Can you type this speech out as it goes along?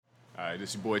Alright,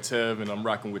 this your boy Tev, and I'm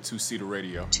rocking with Two Seater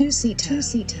Radio. Two seater. Two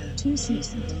seater. Two seater.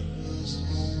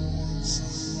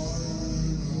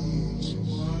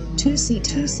 Two seater.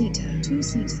 Two seater. Two seater. Two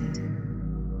seater.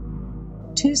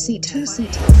 Two seater. Two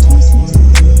seater.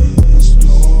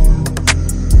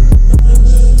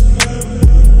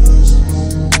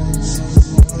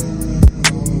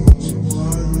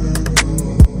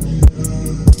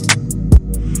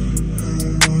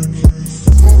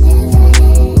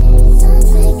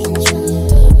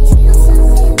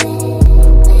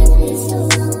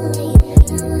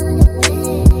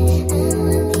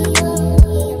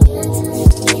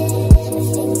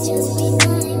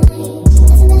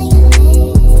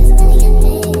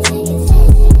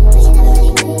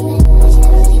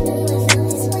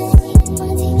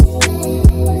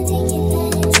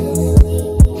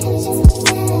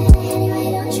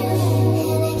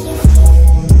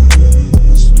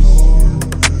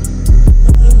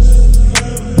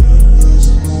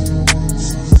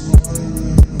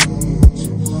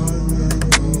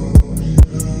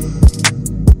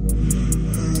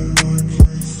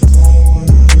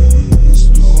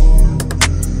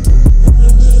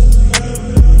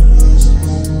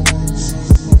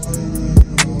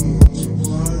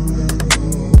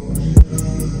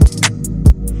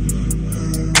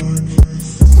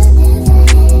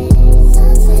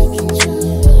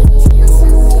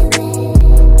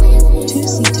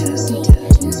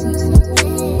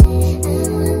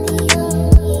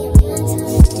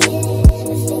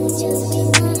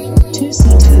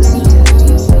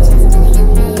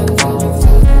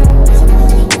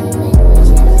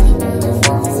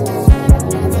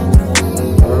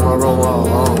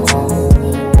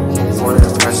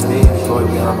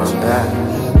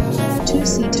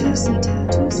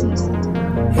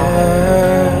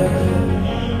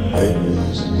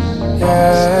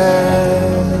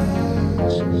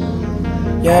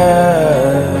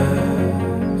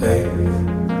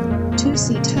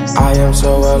 I am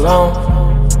so alone.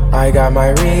 I got my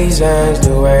reasons,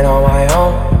 do it on my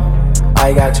own.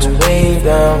 I got to leave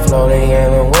them floating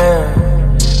in the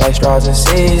wind, like straws in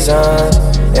seasons,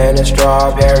 in a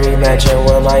strawberry mansion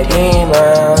with my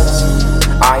demons.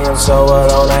 I am so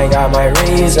alone, I got my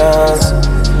reasons,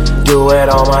 do it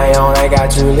on my own, I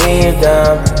got to leave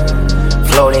them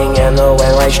floating in the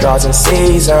wind like straws in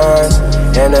seasons,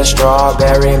 in a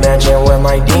strawberry mansion with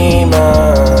my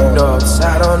demons. No,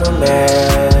 upside on the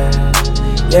man.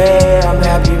 Yeah, I'm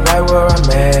happy right where I'm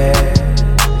at.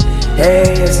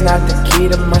 Hey, it's not the key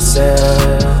to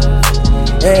myself.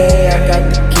 Hey, I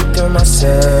got the key to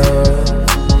myself.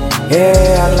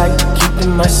 Yeah, I like to keep to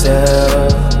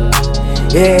myself.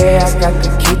 Yeah, I got the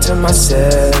key to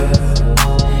myself.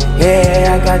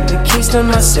 Yeah, I got the keys to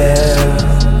myself.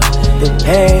 The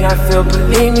pain I feel,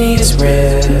 believe me, is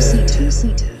real.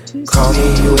 Call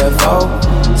me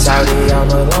UFO, Saudi, I'm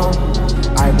alone.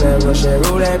 I've been rushing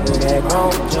roulette, bring that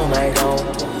chrome to my home.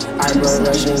 I've been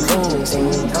rushing boom,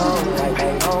 singing home, like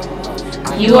back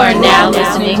home. You are now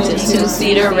listening to Two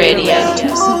Seater Radio.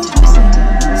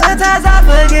 Sometimes I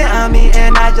forget I'm me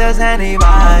and not just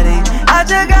anybody. I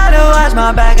just gotta watch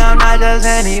my back, I'm not just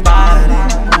anybody.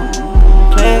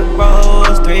 Clip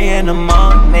rolls 3 in the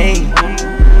morning.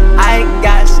 I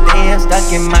got stains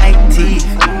stuck in my teeth.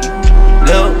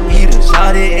 Lil' Peter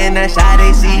shot it in that shot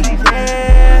they see.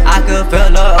 I could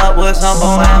fill her up with some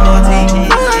more ammo.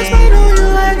 Boys made on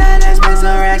you, I got that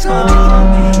Spencer Racks on me.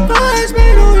 Boys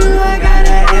made on you, I got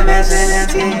that invest in the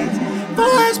teens.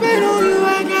 Boys made on you,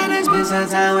 I gotta spend some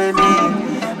time with me.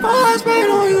 Boys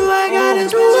made on you, I gotta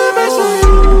spend some best on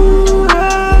you.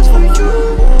 That's for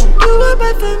you, do it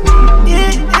best for me.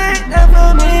 Yeah, that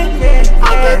for me.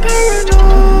 I've been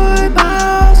paranoid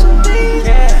about some things.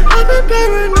 I've been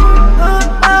paranoid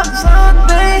about some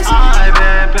things. I've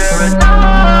been paranoid.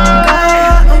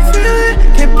 Got a feeling,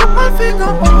 can't put my finger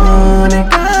on it.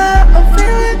 Got a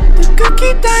feeling, the could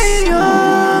keep dying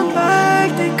young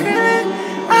like they killing.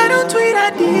 I don't tweet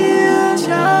ideas,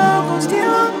 y'all gon'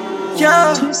 steal them. Yo,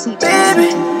 baby,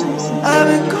 I've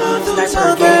been going through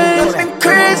some things, been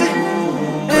crazy.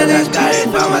 And these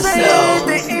people by myself,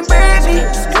 they ain't crazy.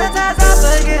 Sometimes I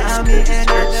forget I'm me and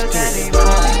not just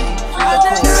anybody.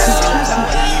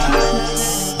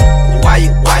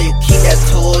 Why you keep that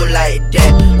tool like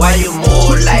that? Why you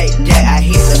move like that? I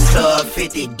hit the club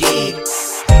 50 deep.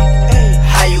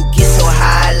 How you get so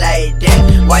high like that?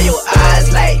 Why your eyes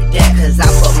like that? Cause I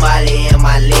put Molly in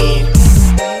my lean.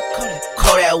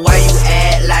 Kodak, why you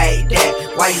act like that?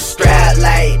 Why you strap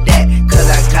like that? Cause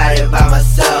I got it by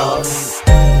myself.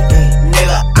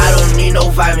 Nigga, I don't need no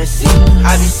vitamin C.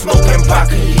 I be smoking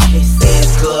broccoli. They say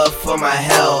it's good for my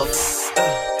health.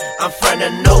 I'm from the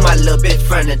know, my little bitch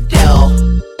from the Dell.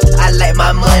 I like stack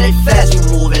my money fast, we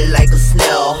moving like a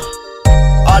snail.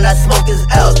 All I smoke is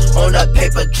L's on a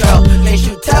paper trail. Can't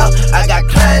you tell? I got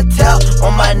clientele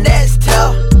on my next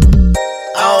tail.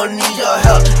 I don't need your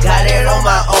help, got it on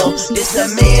my own. This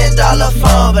 $1 million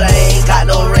phone, but I ain't got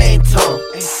no ringtone.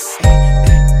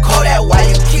 Kodak, why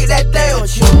you keep that thing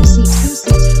with you?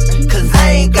 Cause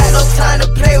I ain't got no time to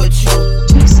play with you.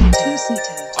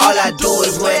 All I do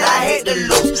is when I hate the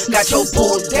loose. Got your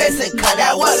boo dancing, cut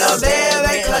that water,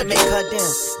 baby, cut make her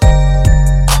dance.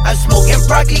 I'm smoking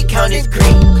broccoli, counting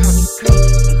green.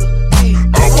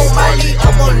 I'm on my lead,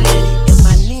 I'm on lean.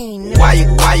 Why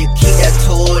you keep that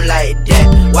tool like that?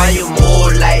 Why you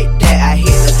move like that? I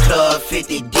hit the club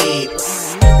 50 deep.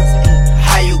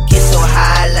 How you get so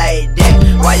high like that?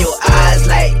 Why your eyes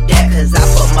like that? Cause I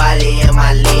put Molly in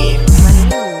my lean.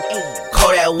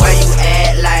 Kodak, why you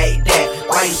act like that?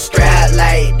 Why you strap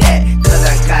like that? Cause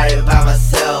I got it by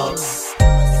myself.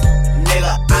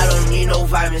 Nigga, I don't need no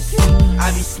vitamin C.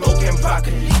 I be smoking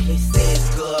broccoli. They say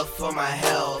it's good for my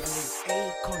health.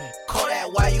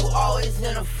 Kodak, why you always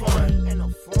in a foreign?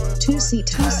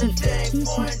 Two-seater.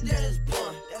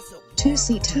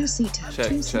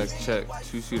 Check.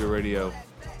 Two-seater radio.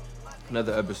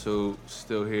 Another episode,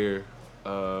 still here,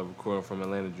 recording from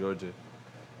Atlanta, Georgia.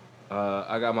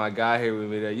 I got my guy here with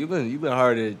me. There, you've been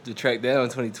hard to track down in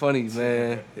 2020,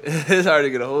 man. It's hard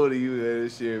to get a hold of you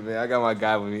this year, man. I got my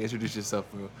guy with me. Introduce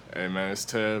yourself, bro. Hey man, it's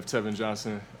Tevin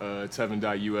Johnson,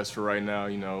 Tevin.us for right now.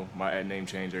 You know, my ad name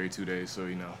change every 2 days, so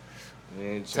you know.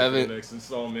 Man, Check the Tevin, next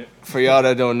installment. for y'all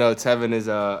that don't know, Tevin is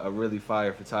a really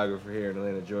fire photographer here in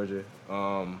Atlanta, Georgia.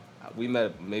 We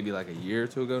met maybe like a year or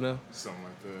two ago now. Something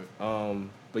like that.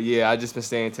 But yeah, I just been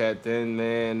staying tapped in,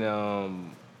 man.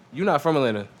 You're not from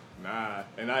Atlanta. Nah,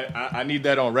 and I need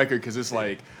that on record because it's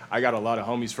like I got a lot of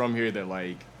homies from here that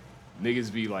like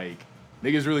niggas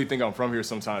really think I'm from here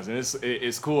sometimes, and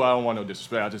it's cool. I don't want no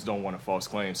disrespect. I just don't want a false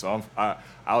claim. So I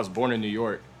was born in New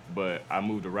York, but I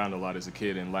moved around a lot as a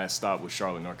kid, and last stop was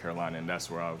Charlotte, North Carolina, and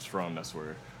that's where I was from. That's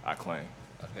where I claim.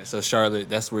 Okay, so Charlotte,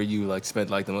 that's where you like spent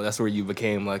like that's where you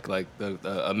became like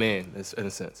a man in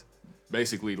a sense.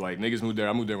 Basically, like niggas moved there.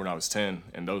 I moved there when I was 10,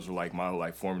 and those were like my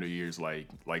like formative years. Like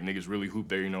niggas really hooped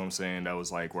there. You know what I'm saying? That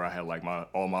was like where I had like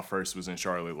all my first was in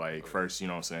Charlotte. Like first, you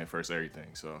know what I'm saying? First everything.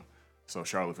 So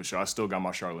Charlotte for sure. I still got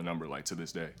my Charlotte number like to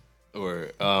this day.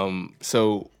 Or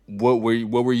so what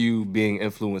were you being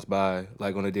influenced by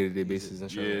like on a day-to-day basis in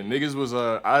Charlotte? Yeah, niggas was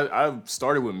I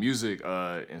started with music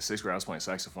in 6th grade. I was playing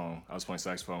saxophone.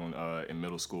 In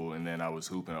middle school, and then I was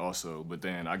hooping also. But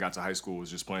then I got to high school, was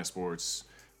just playing sports.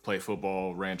 Played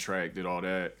football, ran track, did all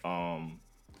that.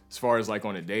 As far as like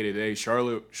on a day-to-day,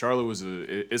 Charlotte was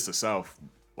it's the South.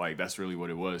 Like that's really what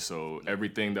it was. So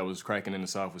everything that was cracking in the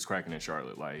South was cracking in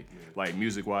Charlotte. Like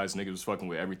music-wise, niggas was fucking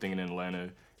with everything in Atlanta,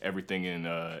 everything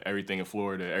in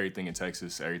Florida, everything in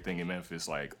Texas, everything in Memphis.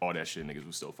 Like all that shit niggas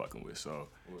was still fucking with. So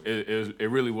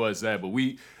it really was that. But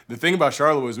the thing about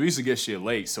Charlotte was we used to get shit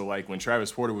late. So like when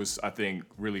Travis Porter was, I think,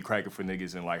 really cracking for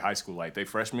niggas in like high school, like they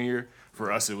freshman year,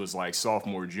 for us it was like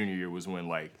sophomore, junior year was when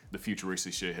like the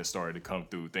futuristic shit had started to come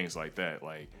through, things like that.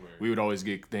 Like we would always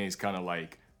get things kind of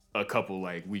like a couple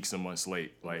like weeks and months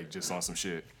late, like just on some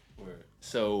shit.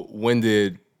 So when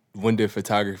did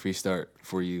photography start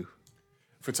for you?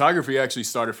 Photography actually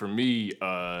started for me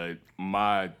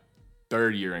my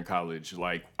 3rd year in college.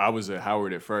 Like I was at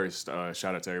Howard at first.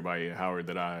 Shout out to everybody at Howard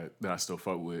that I still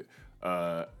fuck with.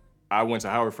 I went to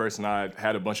Howard first, and I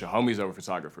had a bunch of homies that were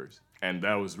photographers, and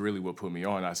that was really what put me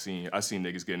on. I seen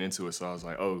niggas getting into it, so I was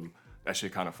like, oh, that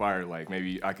shit kind of fire. Like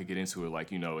maybe I could get into it,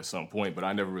 like, you know, at some point. But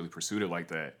I never really pursued it like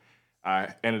that.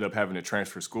 I ended up having to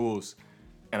transfer schools,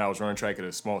 and I was running track at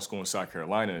a small school in South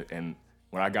Carolina. And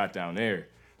when I got down there,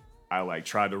 I like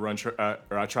tried to run,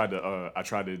 I tried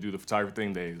to do the photography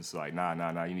thing. They was like,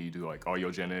 nah, you need to do like all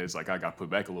your gen eds. Like I got put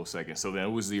back a little second. So then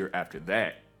it was the year after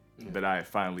that that I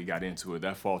finally got into it.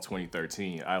 That fall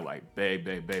 2013, I like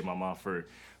begged my mom for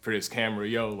this camera,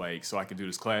 like so I could do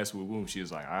this class with Woom. She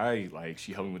was like, all right, like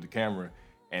she helped me with the camera,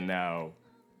 and now.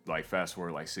 Like fast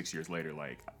forward like 6 years later,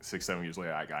 like 6-7 years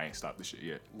later, I ain't stopped the shit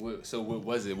yet. So what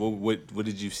was it? What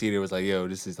did you see there was like, yo,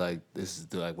 this is like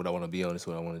what I want to be on. This is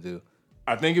what I want to do.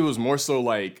 I think it was more so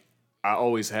like I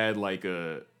always had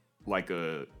I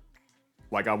wanted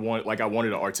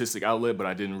an artistic outlet, but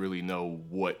I didn't really know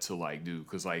what to like do,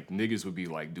 because like niggas would be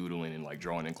like doodling and like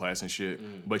drawing in class and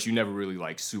shit, but you never really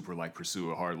like super like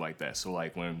pursue it hard like that. So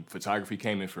like when photography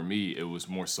came in for me, it was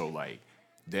more so like,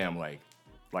 damn, like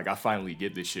I finally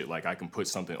get this shit. Like I can put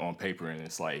something on paper, and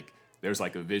it's like there's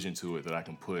like a vision to it that I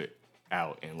can put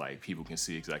out, and like people can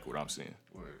see exactly what I'm seeing.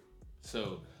 Word.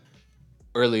 So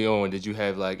early on, did you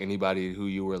have like anybody who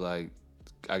you were like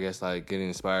I guess, like getting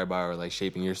inspired by or like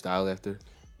shaping your style after?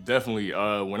 Definitely.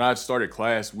 When I started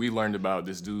class, we learned about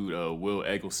this dude, Will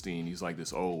Eggleston. He's like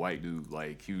this old white dude.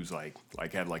 Like he was like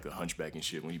had like a hunchback and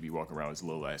shit when he'd be walking around with his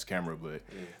little ass camera. But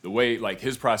the way like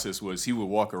his process was, he would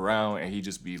walk around and he'd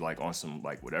just be like on some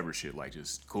like whatever shit, like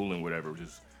just cooling whatever,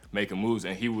 just making moves.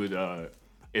 And he would,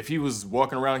 if he was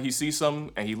walking around, he see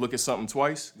something and he look at something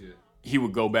twice, he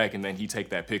would go back and then he'd take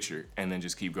that picture and then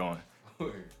just keep going.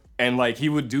 And like he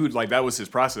would do like that was his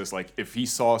process. Like if he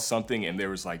saw something and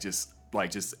there was like just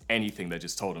anything that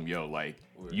just told him, yo, like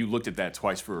you looked at that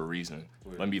twice for a reason.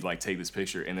 Let me like take this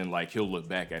picture, and then like he'll look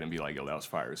back at it and be like, yo, that was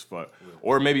fire as fuck.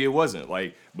 Or maybe it wasn't,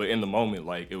 like, but in the moment,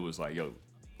 like it was like, yo,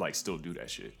 like still do that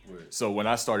shit. So when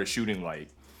I started shooting, like,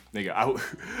 nigga,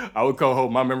 I would go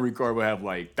home, my memory card would have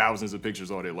like thousands of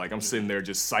pictures on it. Like I'm sitting there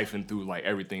just siphoning through like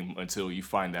everything until you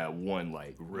find that one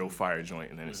like real fire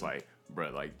joint, and then it's like,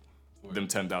 bruh, like them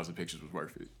 10,000 pictures was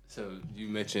worth it. So you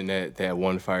mentioned that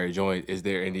one fire joint. Is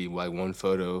there any like one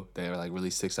photo that like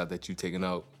really sticks out that you've taken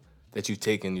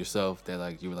yourself that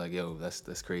like you were like, yo,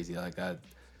 that's crazy. Like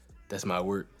that's my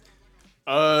work.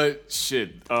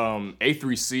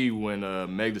 A3C when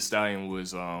Meg Thee Stallion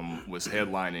was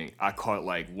headlining, I caught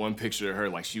like one picture of her,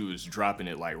 like she was dropping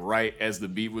it like right as the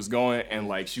beat was going, and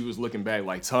like she was looking back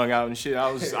like tongue out and shit.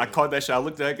 I caught that shit. I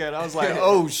looked back at it, I was like,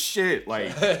 oh shit,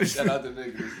 like shout out to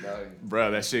Meg Thee Stallion.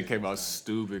 Bro, that shit came out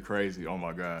stupid crazy. Oh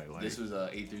my god, like this was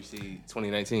A3C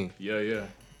 2019. Yeah.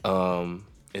 And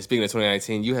speaking of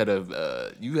 2019, you had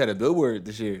a billboard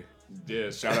this year.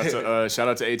 Yeah, shout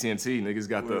out to AT&T. Niggas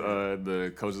got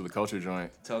the Codes of the Culture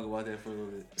joint. Talk about that for a little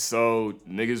bit. So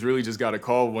niggas really just got a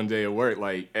call one day at work,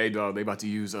 like, hey dog, they about to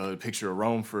use a picture of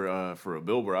Rome for a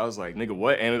billboard. I was like, nigga,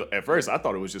 what? And at first I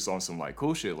thought it was just on some like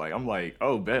cool shit. Like I'm like,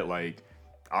 oh bet, like,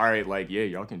 all right, like yeah,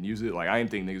 y'all can use it. Like I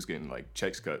didn't think niggas getting like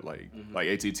checks cut. Like like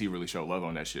AT&T really showed love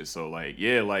on that shit. So like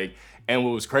yeah, like, and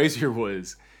what was crazier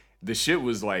was the shit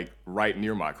was like right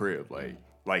near my crib,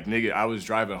 Like, nigga, I was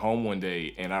driving home one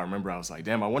day, and I remember I was like,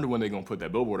 damn, I wonder when they gonna put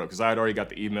that billboard up, because I had already got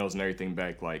the emails and everything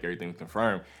back, like, everything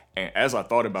confirmed. And as I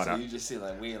thought about it... So you just see,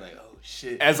 like, we like, oh,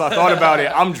 shit. As I thought about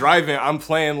it, I'm driving, I'm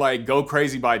playing, like, Go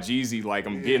Crazy by Jeezy, like,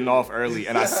 I'm getting off early,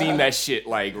 and I seen that shit,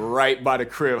 like, right by the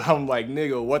crib. I'm like,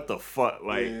 nigga, what the fuck?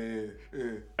 Like,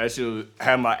 that shit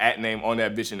had my @name on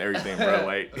that bitch and everything, bro.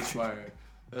 Like... That's fire.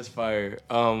 That's fire.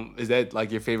 Is that,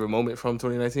 like, your favorite moment from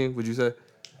 2019, would you say?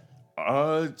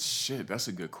 Shit, that's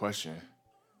a good question.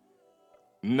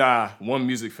 Nah, one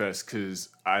music fest, cause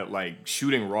I like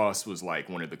shooting Ross was like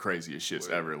one of the craziest shits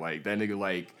ever. Like that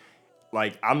nigga,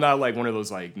 like I'm not like one of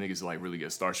those like niggas that like really get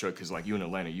starstruck, cause like you in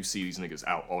Atlanta, you see these niggas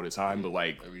out all the time, but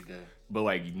like every day. But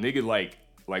like nigga, like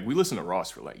we listened to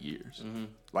Ross for like years.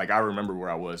 Like I remember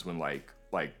where I was when like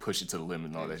Push It to the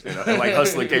Limit and all that shit. And like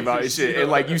Hustler came out and shit.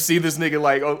 And like you see this nigga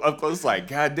like up close, like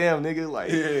goddamn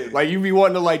nigga, like you be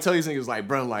wanting to like tell these niggas like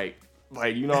bro, like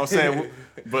you know what I'm saying?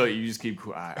 But you just keep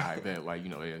cool. I bet, like, you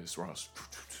know, yeah, it's Ross.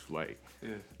 Like,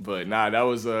 but nah, that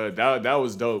was that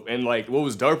was dope. And like, what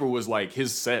was doper was like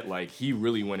his set. Like, he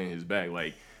really went in his bag.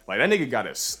 Like that nigga got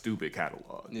a stupid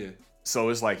catalog. Yeah. So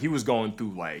it's like he was going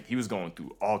through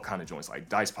all kind of joints. Like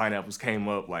Dice Pineapples came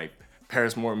up. Like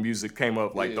Paris Morton Music came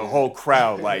up. Like the whole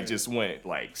crowd like just went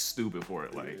like stupid for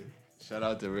it. Like, shout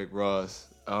out to Rick Ross.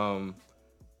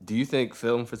 Do you think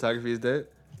film photography is dead?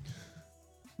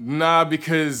 Nah,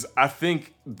 because I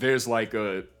think there's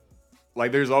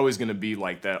there's always gonna be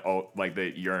like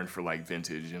that yearn for like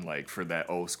vintage and like for that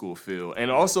old school feel,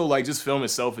 and also like just film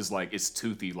itself is like it's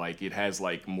toothy, like it has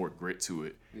like more grit to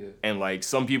it, and like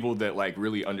some people that like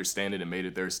really understand it and made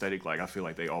it their aesthetic, like I feel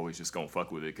like they always just gonna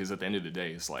fuck with it, because at the end of the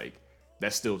day it's like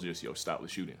that's still just your style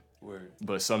of shooting. Word.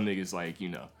 But some niggas like, you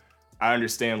know, I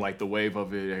understand like the wave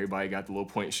of it. Everybody got the little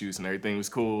point shoots and everything was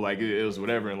cool. Like it was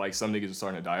whatever. And like some niggas are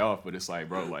starting to die off, but it's like,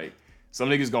 bro, like some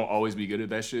niggas gonna always be good at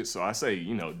that shit. So I say,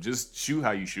 you know, just shoot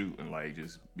how you shoot and like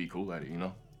just be cool at it, you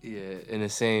know? Yeah. In the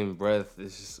same breath,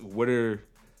 it's just what are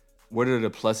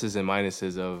the pluses and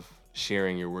minuses of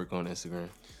sharing your work on Instagram?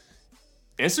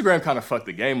 Instagram kind of fucked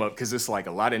the game up, because it's like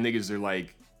a lot of niggas are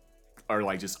like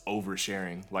just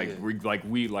oversharing. Like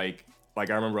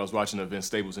I remember I was watching a Vince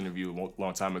Staples interview a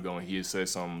long time ago, and he had said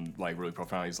something like really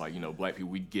profound. He's like, you know, black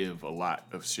people, we give a lot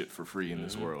of shit for free in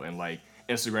this world, and like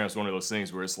Instagram's one of those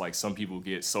things where it's like some people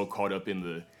get so caught up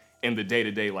in the day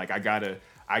to day, like I gotta,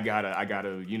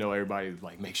 you know, everybody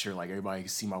like make sure like everybody can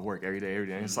see my work every day.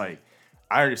 And it's like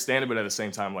I understand it, but at the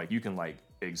same time, like you can like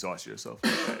exhaust yourself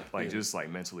like that. Like just like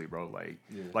mentally, bro.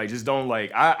 Like just don't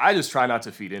like I just try not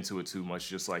to feed into it too much.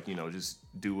 Just like, you know, just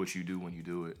do what you do when you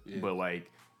do it. But like,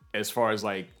 as far as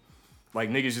like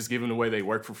niggas just giving away they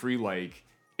work for free, like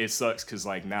it sucks, because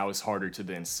like now it's harder to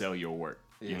then sell your work.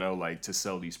 you know, like to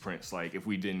sell these prints. Like if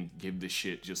we didn't give this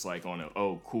shit just like on a,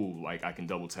 oh, cool, like I can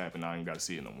double tap and I ain't got to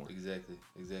see it no more. Exactly.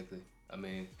 I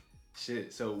mean,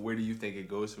 shit. So where do you think it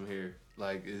goes from here?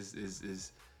 Like, is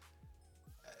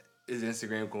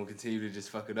Instagram going to continue to just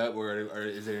fuck it up, or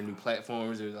is there new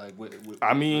platforms, or like what?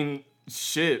 I mean,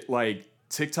 shit, like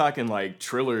TikTok and like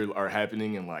Triller are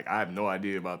happening, and like I have no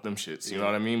idea about them shits. You know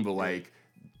what I mean? But like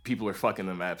people are fucking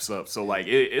them apps up, so like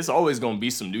it's always gonna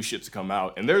be some new shit to come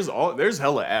out. And there's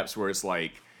hella apps where it's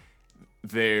like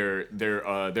their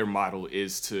model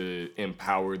is to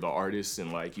empower the artists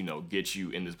and like, you know, get you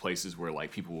into places where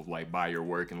like people will like buy your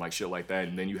work and like shit like that.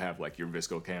 And then you have like your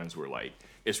Visco cams where like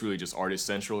it's really just artist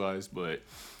centralized. But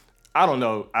I don't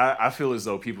know. I feel as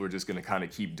though people are just gonna kind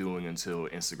of keep doing until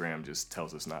Instagram just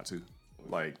tells us not to.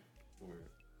 Like,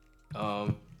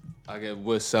 I get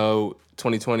what. So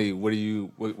 2020.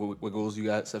 What goals you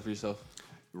got set for yourself?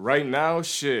 Right now,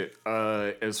 shit.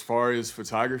 As far as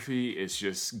photography, it's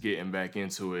just getting back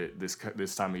into it.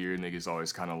 This time of year, niggas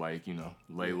always kind of like, you know,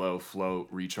 lay low, float,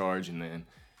 recharge, and then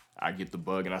I get the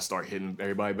bug and I start hitting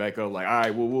everybody back up. Like, all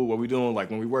right, woo, what we doing? Like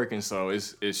when we working. So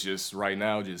it's just right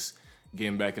now, just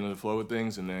getting back into the flow of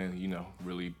things, and then, you know,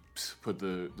 really put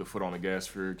the foot on the gas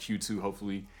for Q2.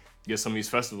 Hopefully, get some of these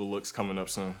festival looks coming up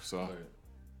soon. So.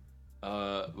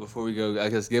 Before we go, I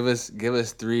guess give us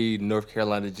 3 North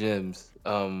Carolina gems.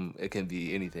 It can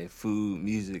be anything, food,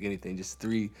 music, anything. Just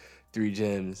three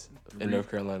gems in North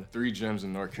Carolina. 3 gems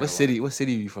in North Carolina. What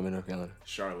city are you from in North Carolina?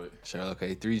 Charlotte.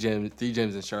 Okay. 3 gems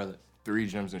in Charlotte. 3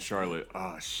 gems in Charlotte.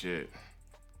 Oh shit.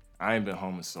 I ain't been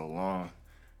home in so long.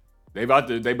 They about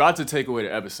to take away the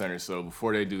epicenter, so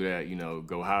before they do that, you know,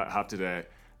 go hop to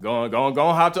that. Go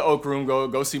hop to Oak Room.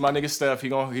 Go see my nigga Steph. He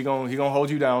gonna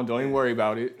hold you down. Don't even worry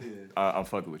about it. I'm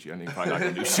fucking with you. I nigga probably not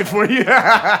gonna do shit for you.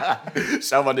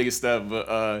 Shout out my nigga Steph.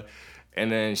 But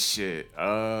and then shit.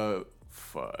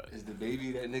 Fuck. Is the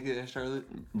baby that nigga in Charlotte?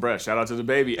 Bruh, shout out to the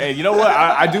baby. Hey, you know what?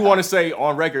 I do want to say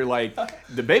on record, like,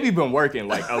 the baby been working.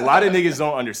 Like, a lot of niggas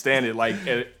don't understand it. Like,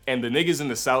 and the niggas in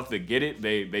the South that get it,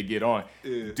 they get on.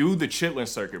 Yeah. Do the Chitlin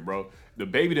circuit, bro. The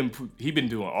baby, he been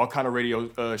doing all kind of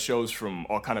radio shows from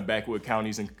all kind of backwood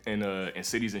counties and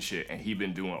cities and shit. And he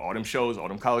been doing all them shows, all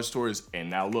them college tours. And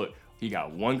now look, he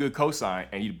got one good cosign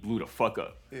and he blew the fuck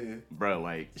up. Yeah. Bro,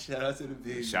 like. Shout out to the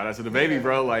baby. Shout out to the baby,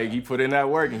 bro. Like, he put in that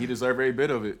work and he deserved every bit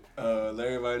of it. Let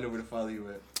everybody know where to follow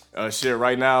you at. Shit,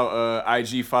 right now,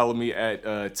 IG, follow me at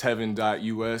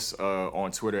tevin.us,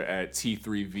 on Twitter at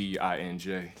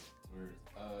T3VINJ.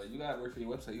 You gotta work for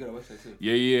your website. You got a website too.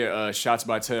 Yeah.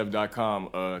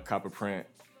 Shotsbytev.com. Copper Print.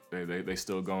 They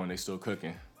still going. They still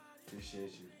cooking.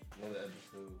 Appreciate you. Another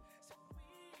episode.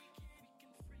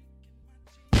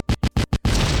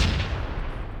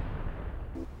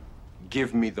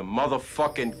 Give me the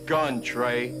motherfucking gun,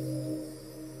 Trey.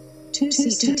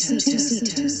 Two-seater.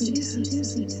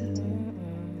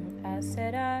 I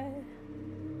said I.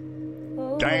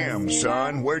 Damn,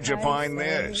 son, where'd you find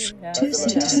this?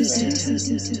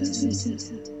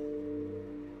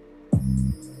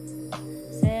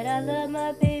 Said I love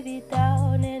my baby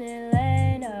down in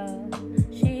Atlanta.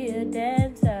 She a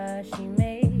dancer, she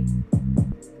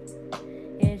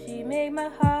made my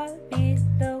heart beat a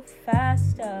little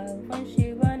faster when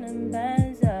she run them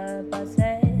bands up. I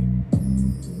said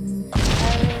I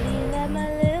really love my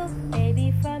little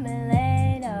baby from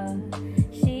Atlanta.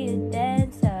 She a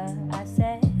dancer, I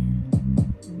said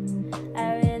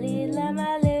I really love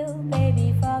my little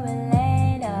baby from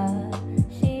Atlanta.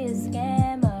 She a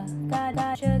scammer, got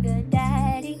a sugar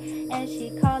daddy, and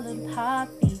she call him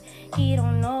Poppy. He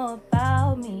don't know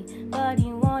about me, but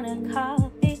he wanna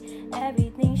copy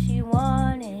everything she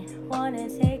wanna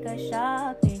take her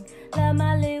shopping. Love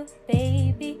my little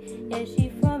baby, yeah, she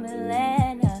from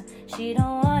Atlanta. She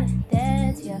don't wanna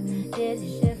dance, yeah, did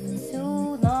this shit for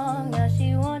too long. Now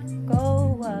she wanna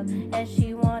grow up, and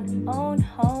she wanna own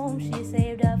home. She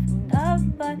saved up enough,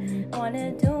 but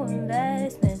wanna do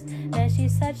investments. Man,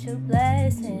 she's such a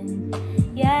blessing.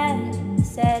 Yeah,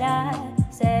 said I.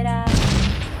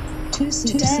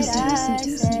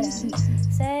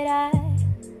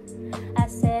 I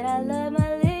said I love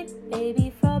my little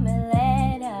baby from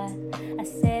Atlanta. I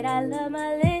said I love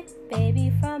my little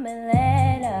baby from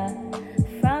Atlanta.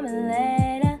 From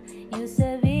Atlanta, used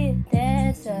to be a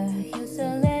dancer, used to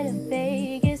live in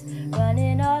Vegas,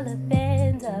 running all the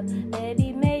bands up.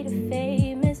 Baby made her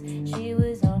famous. She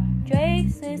was on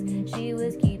Drake's list. She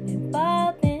was keeping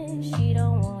popping. She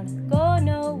don't wanna go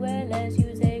nowhere unless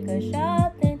you take her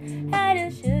shopping. Had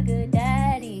a sugar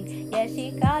daddy, yeah,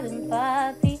 she called him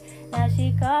Poppy. Now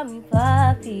she call me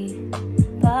Poppy.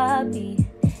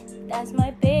 That's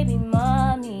my baby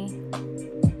mommy.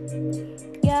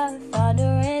 Yeah. yeah, found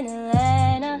her in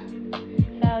Atlanta.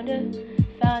 Found her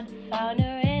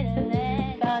in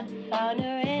Atlanta. Found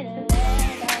her in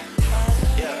Atlanta.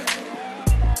 Yeah.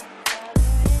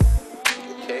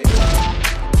 Okay.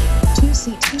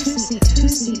 Two-seater.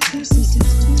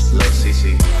 Lil CC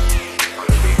on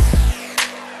the beat.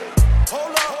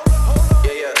 Hold up.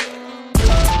 Yeah.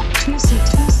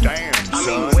 Two-seater. Damn, I mean,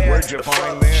 son, where where'd you the find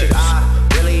fuck this? should I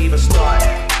really even start? I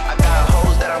got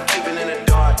hoes that I'm keeping in the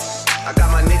dark. I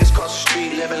got my niggas across the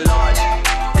street living large.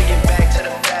 Thinking back to the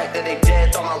fact that they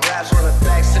dead. Thought my raps were the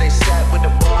facts, so they sat with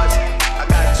the bars. I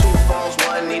got 2 phones,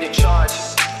 one needed charge.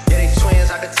 Yeah, they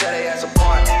twins, I could tell they ass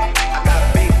apart. I got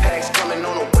big packs coming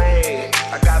on the way.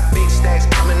 I got big stacks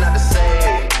coming out the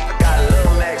same. I got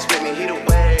Lil Max with me, he the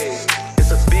way. It's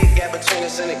a big gap between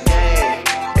us in the game.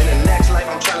 In the next life,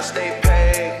 I'm trying to stay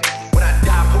paid. When I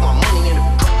die, put my money in the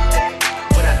grave.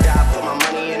 When I die, put my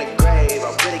money in the grave.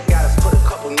 I really gotta put a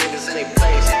couple niggas in their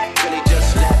place. Really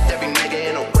just left every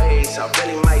nigga in a race. I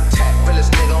really might tap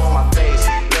realest nigga on my face.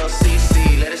 Lil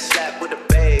CC, let it slap with the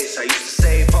bass. I used to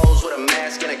save hoes with a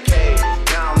mask in a cave.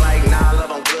 Now I'm like, nah, love,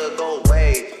 I'm good, go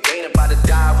away. Ain't about to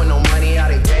die with no money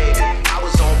out of gave. I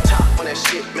was on top when that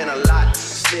shit meant a lot.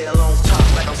 Still on top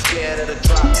like I'm scared of the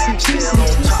drop. Still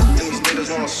on top and these niggas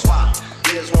wanna swap.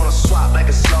 Niggas wanna swap like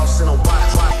it's lost in a watch.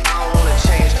 I don't wanna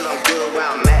change cause I'm good where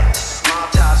I'm at. Small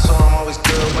tie so I'm always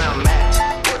good where I'm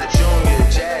at. For the Junior,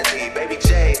 Jazzy, Baby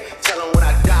J. Tell them when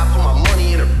I die, put my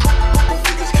money in the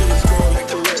niggas kill us going like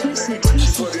the rap.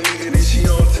 She fuck a nigga, then she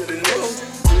on to the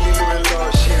next. Really living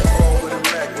large, she ain't all with a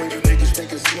Mac. When you niggas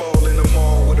think it's small in the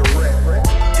mall with a rat.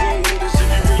 Go with us if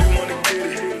you really wanna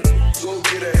get it. Go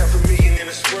get a $500,000 in a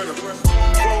sprinter. Go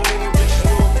nigga, bitch, you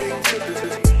know a big tipper.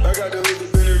 I got the liquor,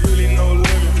 but it really no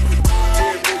limit.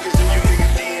 Dead breakers in you nigga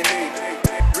DNA.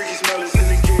 Ricky Smell is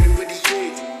indicated with these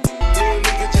kids. Little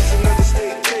nigga, just another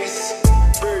state case.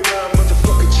 Very round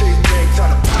motherfucker chase bang,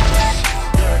 time to pop.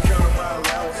 Gotta count on my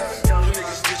allowance. You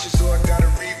niggas stitches, so I gotta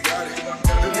reroute it.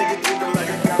 The nigga dripping like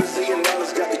I got $1 zillion.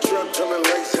 Got the truck drumming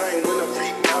like Time when I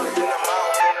rebound it. Then I'm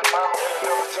out.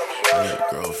 Never talk about it.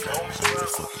 Girlfriend,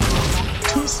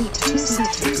 Two-seater.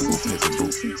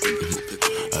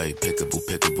 hey, pickaboo,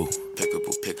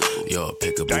 yo,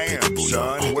 pickaboo, Damn,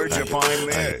 son, where'd you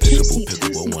find hey, this?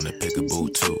 pickaboo, want a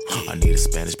pickaboo too. I need a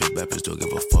Spanish big rappers, don't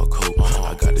give a fuck who.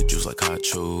 I got the juice like I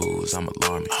choose, I'm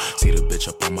alarming. See the bitch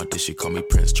up on my dish, she call me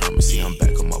Prince Charming. See, I'm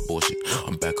back on my bullshit,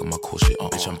 I'm back on my cool shit.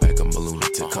 Bitch, I'm back on my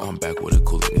lunatic, I'm back with a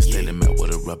cool nigga. Standing mad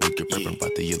with a rubber, get ripping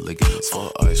about the ligaments.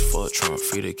 Fuck ice, fuck Trump,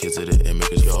 free the kids of the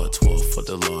immigrants. Fuck 12, fuck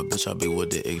the law, bitch, I be with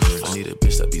the ignorance. I need a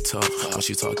bitch that be tough, when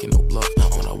she talking no bluff.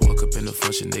 When I walk up in the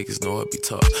function, niggas know I be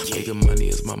tough. Making money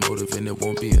is my motive and it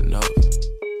won't be enough.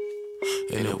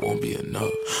 And it won't be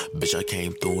enough. Bitch, I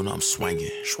came through and I'm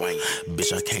swinging.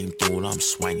 Bitch, I came through and I'm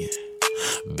swinging.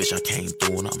 Bitch, I came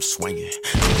through and I'm swinging.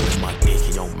 Nigga, my dick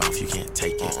in your mouth, you can't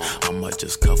take it. I might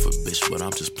just cuff a bitch, but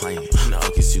I'm just playing.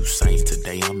 Fuck is you saying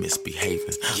today I'm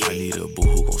misbehaving? I need a boo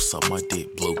who gon' suck my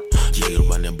dick blue. Nigga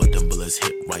running, but them bullets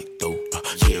hit right through.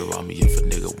 Get around me if a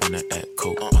nigga wanna act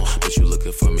cool. Bitch, you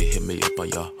looking for me, hit me up on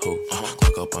Yahoo.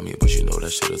 Clock up on me, but you know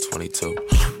that shit is 22.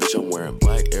 Bitch, I'm wearing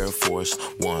black Air Force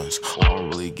Ones. I don't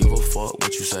really give a fuck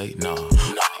what you say, nah.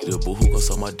 I need a boo who gon'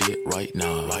 suck my dick right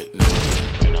now. Right now.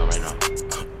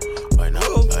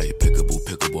 Hey,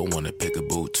 pickaboo, wanna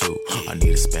pickaboo too. I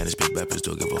need a Spanish big rappers,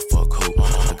 don't give a fuck who.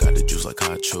 I got the juice like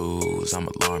I choose, I'm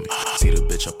alarming. See the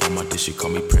bitch up on my dish, she call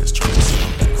me Prince Charming. See,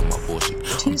 I'm back on my bullshit,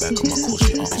 I'm back on my cool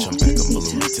shit. Bitch, I'm back on my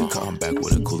lunatic, I'm back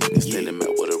with a cool nigga. Standing mad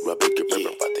with a rubber, get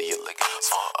ripping about the liquor.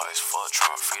 Fuck ice, fuck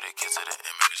Trump, free the